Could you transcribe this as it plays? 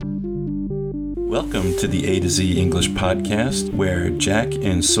Welcome to the A to Z English podcast, where Jack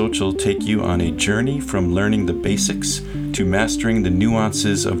and Sochel take you on a journey from learning the basics to mastering the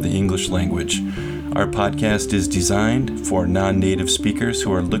nuances of the English language. Our podcast is designed for non-native speakers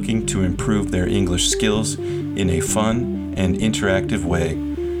who are looking to improve their English skills in a fun and interactive way.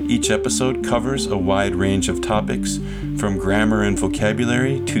 Each episode covers a wide range of topics, from grammar and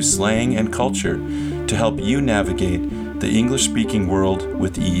vocabulary to slang and culture, to help you navigate the English-speaking world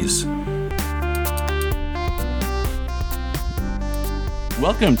with ease.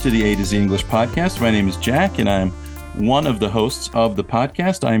 Welcome to the A to Z English podcast. My name is Jack, and I'm one of the hosts of the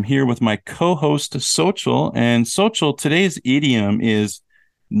podcast. I'm here with my co-host, Sochel. And Sochel, today's idiom is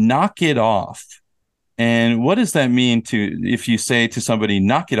knock it off. And what does that mean if you say to somebody,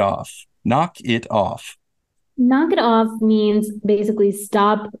 knock it off? Knock it off. Knock it off means basically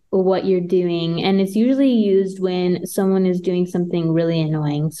stop what you're doing. And it's usually used when someone is doing something really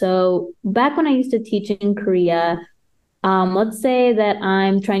annoying. So back when I used to teach in Korea, let's say that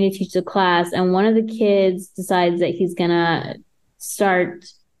I'm trying to teach the class and one of the kids decides that he's gonna start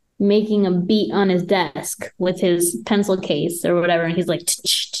making a beat on his desk with his pencil case or whatever. And he's like,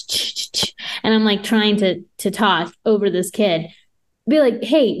 and I'm like trying to talk over this kid, be like,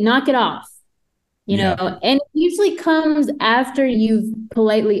 hey, knock it off. You know, and it usually comes after you've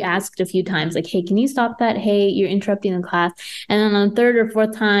politely asked a few times, like, hey, can you stop that? Hey, you're interrupting the class. And then on the third or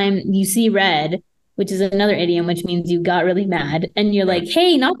fourth time, you see red, which is another idiom, which means you got really mad. And you're like,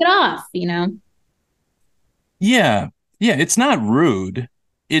 hey, knock it off, you know? Yeah. It's not rude.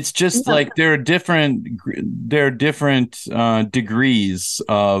 It's just like there are different degrees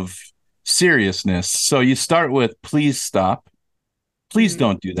of seriousness. So you start with, please stop. Please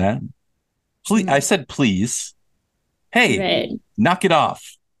don't do that. Please, I said please. Hey, knock it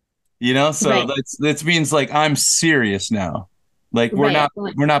off. You know, so that means like I'm serious now. Like we're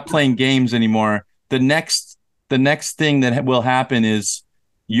not playing games anymore. The next thing that will happen is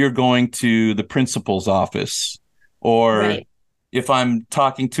you're going to the principal's office, or if I'm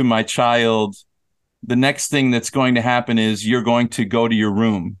talking to my child, the next thing that's going to happen is you're going to go to your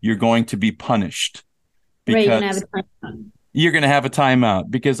room. You're going to be punished because you're going to have a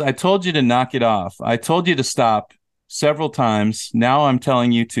timeout because I told you to knock it off. I told you to stop several times. Now I'm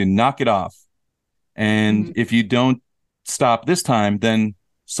telling you to knock it off. And if you don't stop this time, then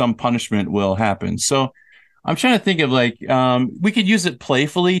some punishment will happen. So I'm trying to think of like, we could use it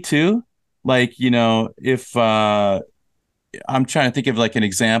playfully too. Like, you know, if I'm trying to think of like an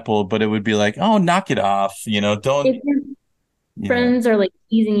example, but it would be like, oh, knock it off. You know, don't. If your friends are like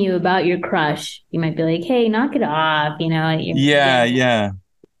teasing you about your crush, you might be like, hey, knock it off. You know,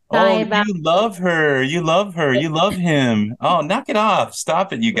 Oh, you love her. You love her. You love him. Oh, knock it off.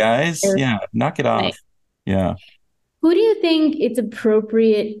 Stop it, you guys. Yeah, knock it off. Yeah. Who do you think it's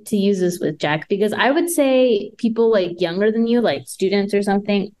appropriate to use this with, Jack? Because I would say people like younger than you, like students or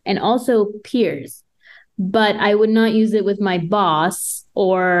something, and also peers. But I would not use it with my boss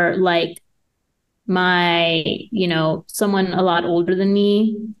or like my, you know, someone a lot older than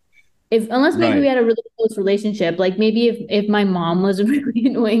me. Unless maybe we had a really close relationship. Like maybe if my mom was really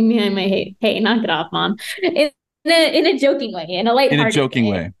annoying me, I might, hey, knock it off, mom. In a joking way, in a lighthearted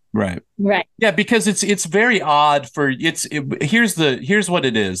way. Right. Yeah, because it's very odd here's what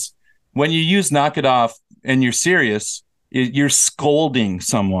it is. When you use knock it off and you're serious, you're scolding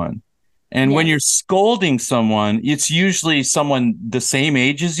someone. And when you're scolding someone, it's usually someone the same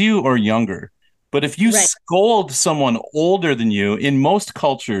age as you or younger. But if you scold someone older than you, in most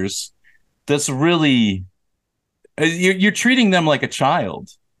cultures, that's really you're treating them like a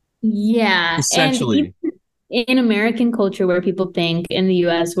child. Yeah. Essentially. And in American culture, where people think in the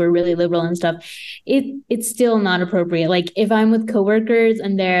US we're really liberal and stuff, it's still not appropriate. Like if I'm with coworkers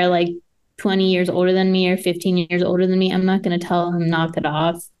and they're like 20 years older than me or 15 years older than me, I'm not going to tell them knock it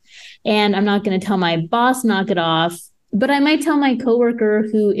off. And I'm not going to tell my boss knock it off. But I might tell my coworker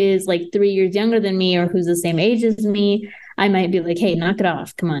who is like 3 years younger than me or who's the same age as me. I might be like, hey, knock it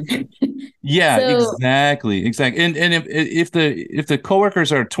off. Come on. Yeah, exactly. And if the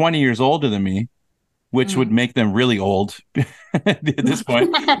coworkers are 20 years older than me, which would make them really old at this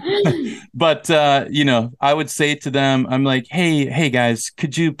point. But, you know, I would say to them, I'm like, hey, guys,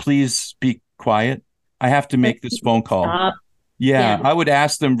 could you please be quiet? I have to make this phone call. Stop. Yeah, I would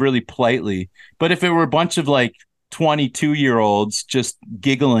ask them really politely. But if it were a bunch of like 22-year-olds just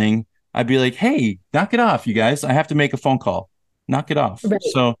giggling, I'd be like, hey, knock it off, you guys. I have to make a phone call. Knock it off. Right.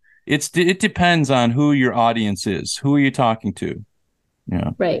 So it depends on who your audience is. Who are you talking to? Yeah.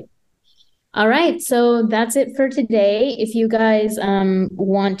 Right. All right, so that's it for today. If you guys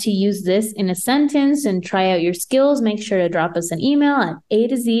want to use this in a sentence and try out your skills, make sure to drop us an email at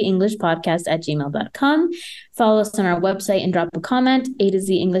a2zenglishpodcast@gmail.com. Follow us on our website and drop a comment,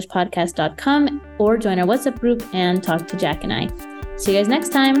 a2zenglishpodcast.com, or join our WhatsApp group and talk to Jack and I. See you guys next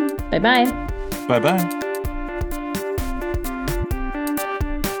time. Bye-bye. Bye-bye.